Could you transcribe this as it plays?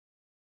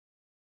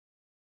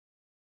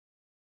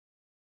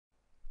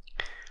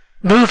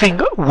moving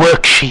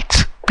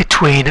worksheets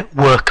between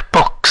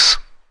workbooks.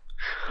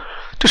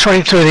 Just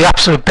running through the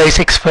absolute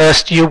basics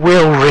first, you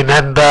will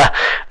remember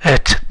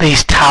that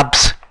these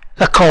tabs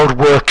are called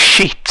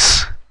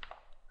worksheets.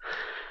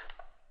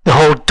 The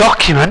whole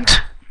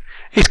document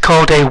is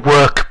called a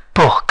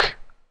workbook.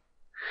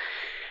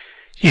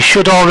 You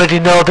should already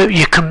know that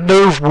you can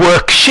move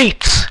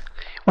worksheets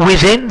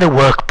within the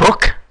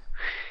workbook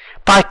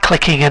by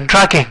clicking and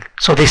dragging.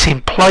 So this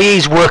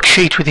employees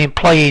worksheet with the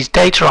employees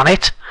data on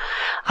it,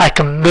 I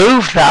can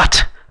move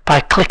that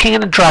by clicking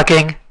and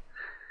dragging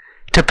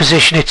to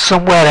position it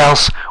somewhere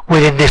else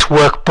within this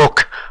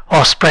workbook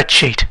or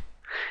spreadsheet.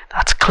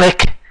 That's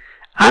click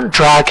and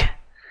drag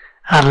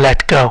and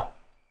let go.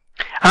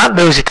 And that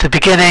moves it to the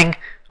beginning,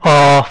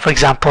 or for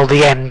example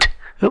the end,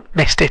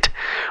 missed it,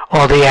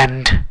 or the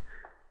end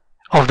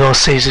of those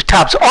series of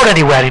tabs, or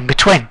anywhere in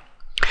between.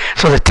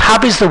 So the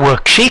tab is the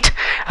worksheet,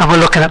 and we're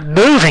looking at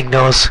moving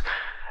those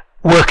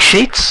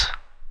worksheets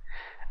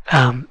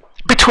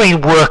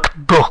between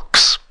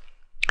workbooks.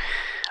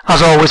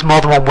 As always,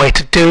 more than one way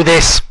to do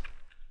this,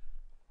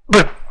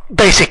 but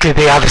basically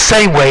they are the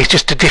same way, it's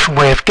just a different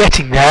way of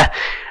getting there.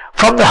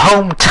 From the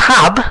Home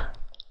tab,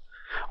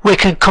 we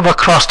can come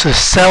across to the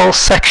Cells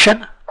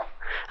section,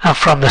 and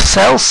from the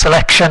Cells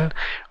selection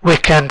we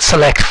can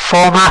select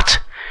Format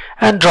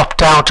and drop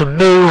down to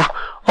Move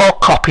or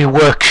Copy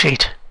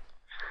Worksheet.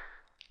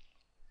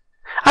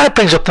 And it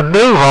brings up the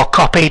Move or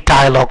Copy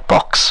dialog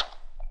box.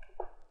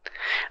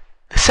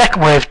 The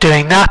second way of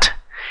doing that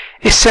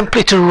is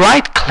simply to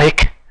right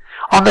click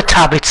on the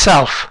tab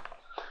itself.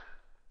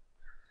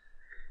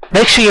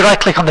 Make sure you right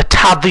click on the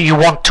tab that you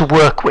want to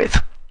work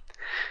with.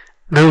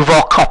 Move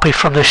or Copy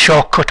from the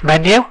shortcut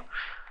menu,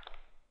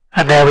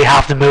 and there we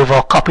have the Move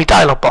or Copy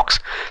dialog box.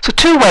 So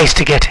two ways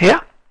to get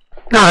here.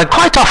 Now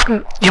quite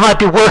often you might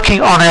be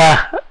working on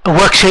a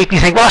worksheet and you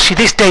think, well actually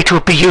this data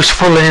would be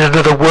useful in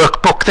another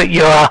workbook that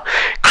you are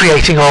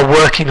creating or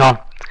working on.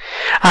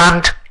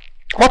 And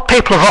what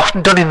people have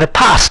often done in the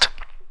past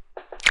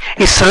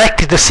is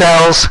selected the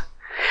cells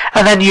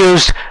and then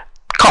used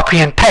copy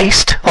and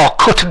paste, or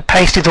cut and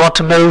paste if they want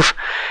to move,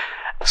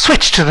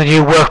 switch to the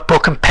new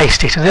workbook and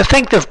paste it, and they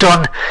think they've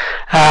done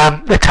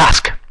the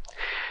task.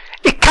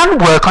 It can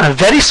work on a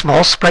very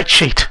small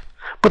spreadsheet,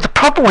 but the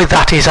problem with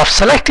that is I've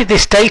selected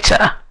this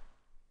data.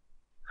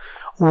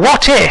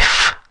 What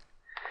if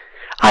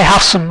I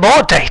have some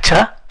more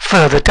data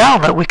further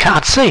down that we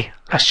can't see?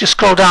 Let's just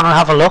scroll down and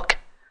have a look.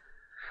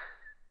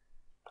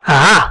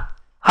 I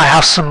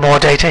have some more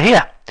data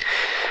here.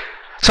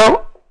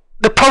 So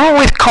the problem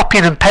with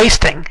copying and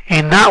pasting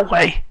in that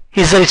way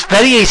is that it's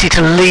very easy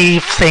to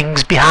leave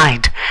things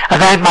behind,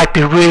 and that might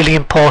be really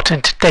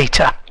important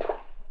data.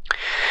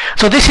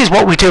 So this is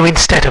what we do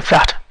instead of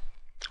that.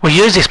 We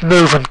use this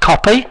Move and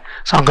Copy,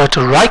 so I'm going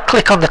to right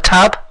click on the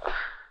tab,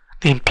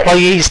 the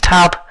Employees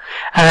tab,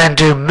 and then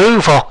do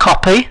Move or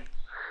Copy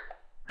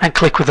and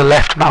click with the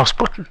left mouse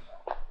button.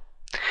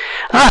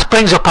 And that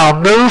brings up our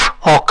Move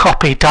or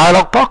Copy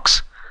dialog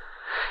box,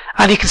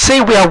 and you can see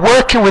we are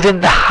working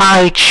within the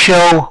Hide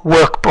Show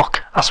workbook.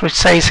 That's what it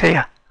says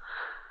here.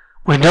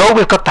 We know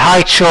we've got the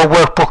Hide Show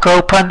workbook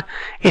open.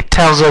 It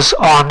tells us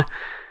on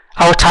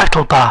our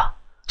title bar.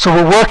 So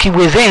we're working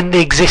within the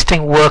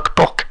existing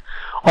workbook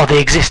or the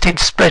existing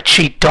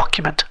spreadsheet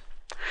document.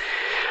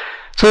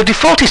 So the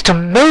default is to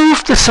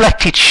move the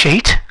selected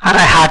sheet, and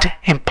I had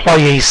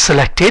Employees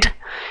selected.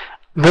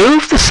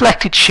 Move the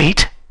selected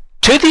sheet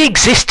to the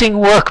existing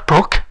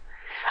workbook,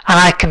 and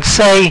I can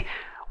say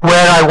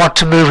where I want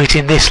to move it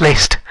in this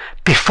list,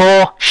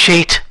 before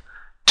sheet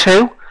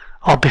 2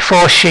 or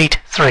before sheet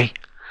 3.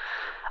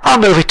 I'll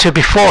move it to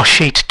before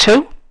sheet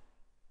 2.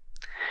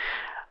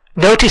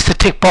 Notice the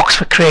tick box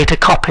for create a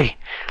copy.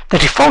 The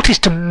default is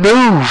to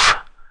move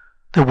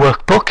the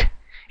workbook.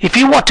 If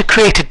you want to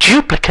create a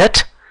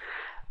duplicate,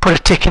 put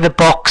a tick in the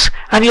box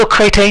and you'll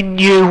create a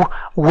new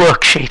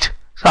worksheet.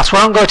 So that's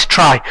what I'm going to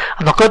try.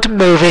 I'm not going to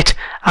move it,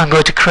 I'm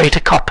going to create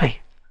a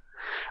copy.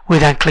 We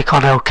then click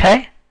on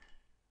OK,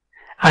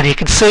 and you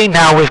can see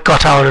now we've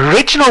got our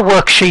original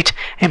worksheet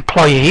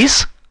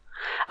Employees,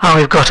 and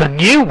we've got a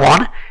new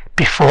one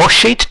before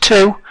sheet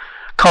 2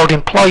 called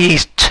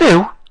Employees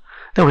 2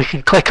 that we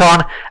can click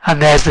on,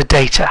 and there's the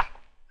data.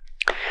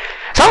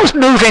 So that was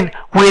moving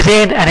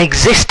within an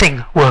existing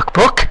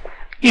workbook.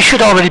 You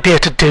should already be able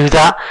to do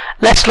that.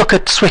 Let's look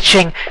at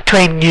switching to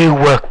a new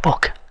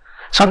workbook.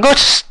 So I'm going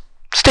to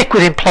stick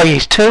with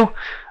Employees 2,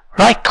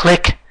 right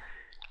click,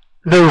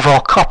 Move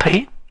or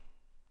Copy.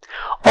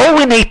 All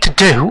we need to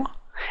do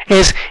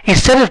is,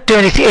 instead of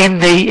doing it in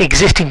the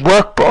existing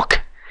workbook,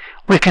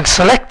 we can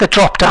select the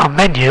drop down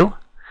menu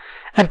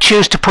and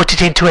choose to put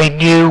it into a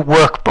new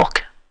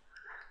workbook.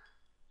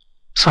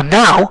 So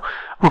now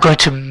we're going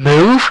to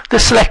move the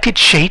selected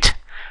sheet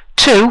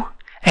to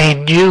a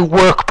new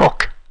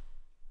workbook.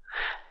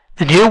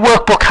 The new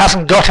workbook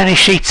hasn't got any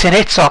sheets in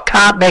it, so I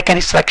can't make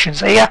any selections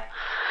here.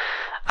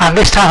 And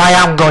this time I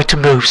am going to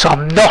move, so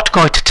I'm not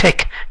going to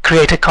tick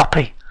create a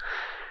copy.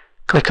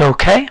 Click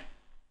OK.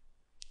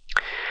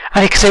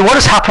 And you can see what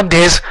has happened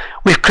is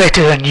we've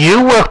created a new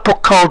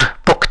workbook called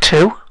Book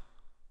 2.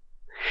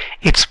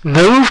 It's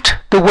moved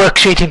the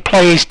worksheet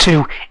Employees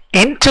 2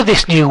 into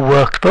this new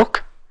workbook.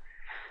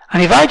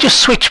 And if I just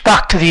switch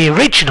back to the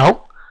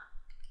original,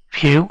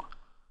 View,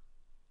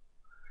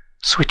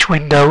 switch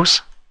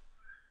windows,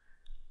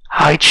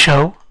 hide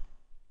show,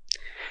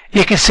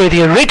 you can see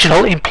the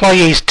original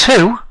Employees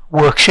 2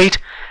 worksheet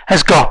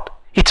has gone.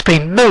 It's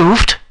been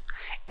moved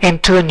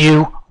into the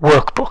new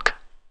workbook.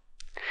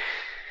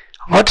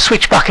 I'm going to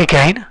switch back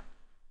again,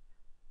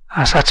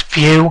 as that's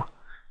View,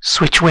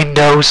 switch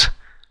windows,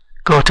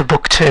 go to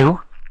Book 2.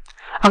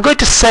 I'm going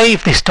to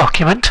save this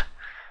document.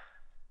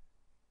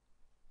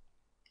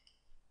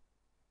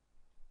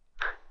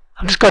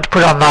 I'm just going to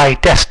put it on my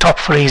desktop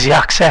for easy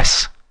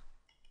access.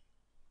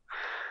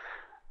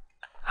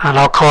 And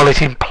I'll call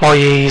it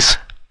Employees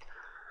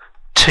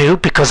 2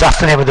 because that's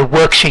the name of the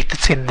worksheet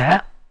that's in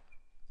there.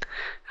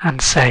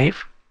 And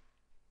save.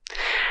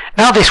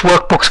 Now this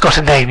workbook's got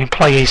a name,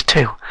 Employees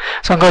 2.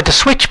 So I'm going to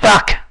switch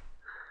back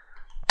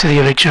to the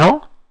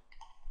original,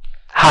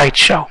 hide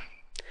show.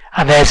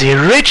 And there's the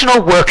original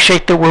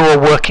worksheet that we were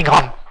working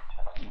on.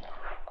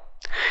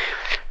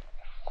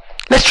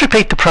 Let's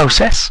repeat the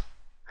process.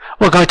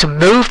 We're going to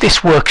move this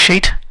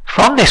worksheet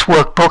from this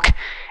workbook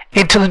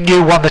into the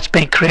new one that's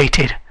been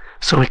created.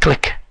 So we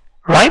click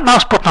right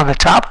mouse button on the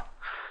tab,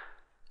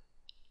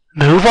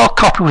 move our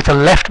copy with the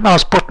left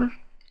mouse button,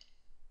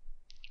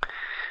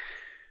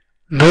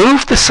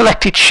 move the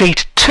selected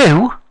sheet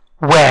to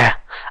where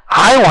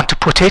I want to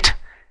put it,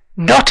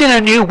 not in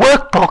a new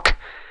workbook,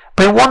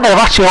 but in one that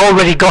I've actually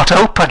already got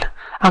open.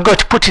 I'm going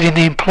to put it in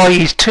the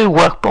Employees 2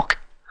 workbook.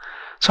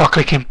 So I'll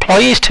click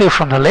Employees 2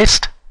 from the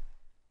list.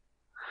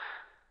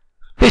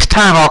 This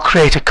time I'll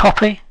create a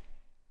copy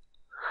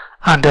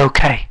and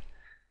OK.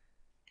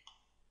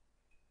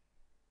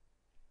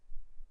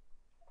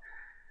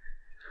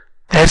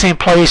 There's the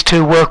Employees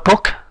 2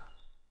 workbook.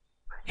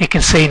 You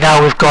can see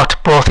now we've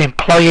got both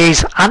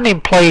Employees and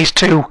Employees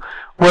 2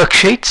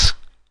 worksheets.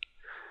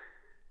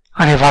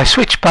 And if I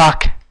switch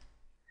back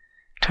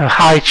to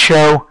hide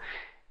show,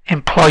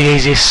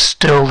 Employees is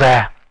still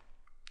there.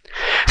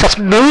 So that's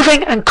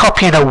moving and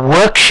copying a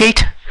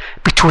worksheet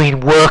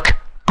between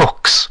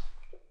workbooks.